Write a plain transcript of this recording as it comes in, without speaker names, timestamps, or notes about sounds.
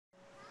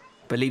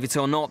Believe it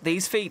or not,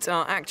 these feats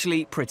are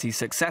actually pretty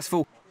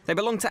successful. They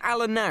belong to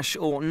Alan Nash,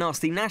 or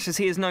Nasty Nash as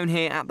he is known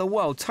here at the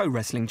World Toe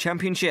Wrestling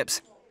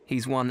Championships.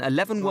 He's won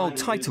 11 world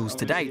titles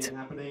to date.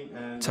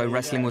 Toe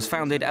wrestling was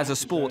founded as a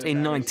sport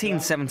in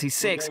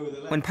 1976,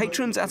 when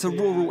patrons at a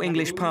rural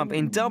English pub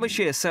in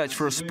Derbyshire searched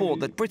for a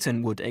sport that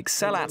Britain would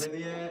excel at.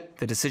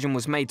 The decision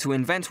was made to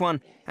invent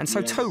one, and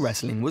so toe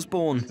wrestling was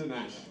born.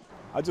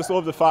 I just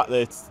love the fact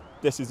that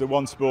this is the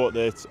one sport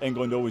that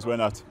England always win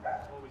at.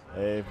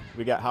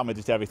 We get hammered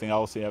at everything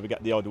else, we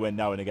get the odd win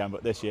now and again,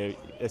 but this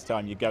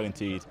time you're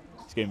guaranteed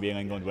it's going to be an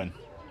England win,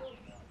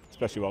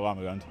 especially while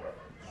I'm around.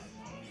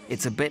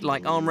 It's a bit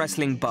like arm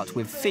wrestling, but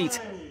with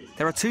feet.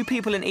 There are 2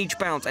 people in each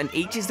bout, and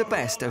each is the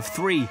best of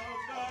 3.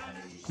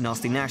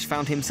 Nasty Nash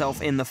found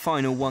himself in the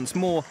final once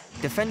more,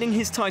 defending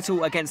his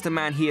title against a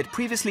man he had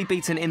previously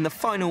beaten in the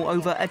final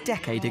over a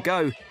decade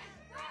ago.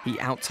 He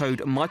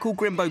out-toed Michael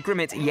Grimbo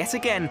Grimmett yet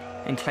again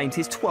and claimed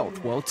his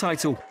 12th world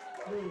title.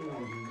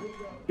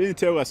 Being a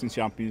toe wrestling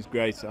champion is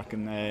great. I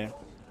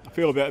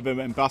feel a bit of an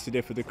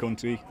ambassador for the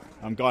country.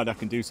 I'm glad I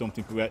can do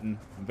something for Britain.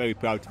 I'm very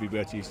proud to be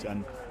British,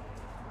 and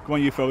come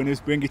on you foreigners,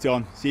 bring it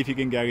on. See if you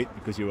can get it,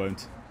 because you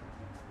won't.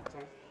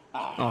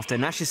 After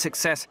Nash's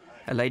success,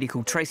 a lady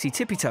called Tracy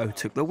Tippitoe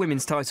took the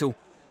women's title.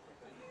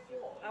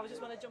 I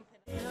just want to jump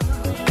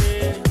in.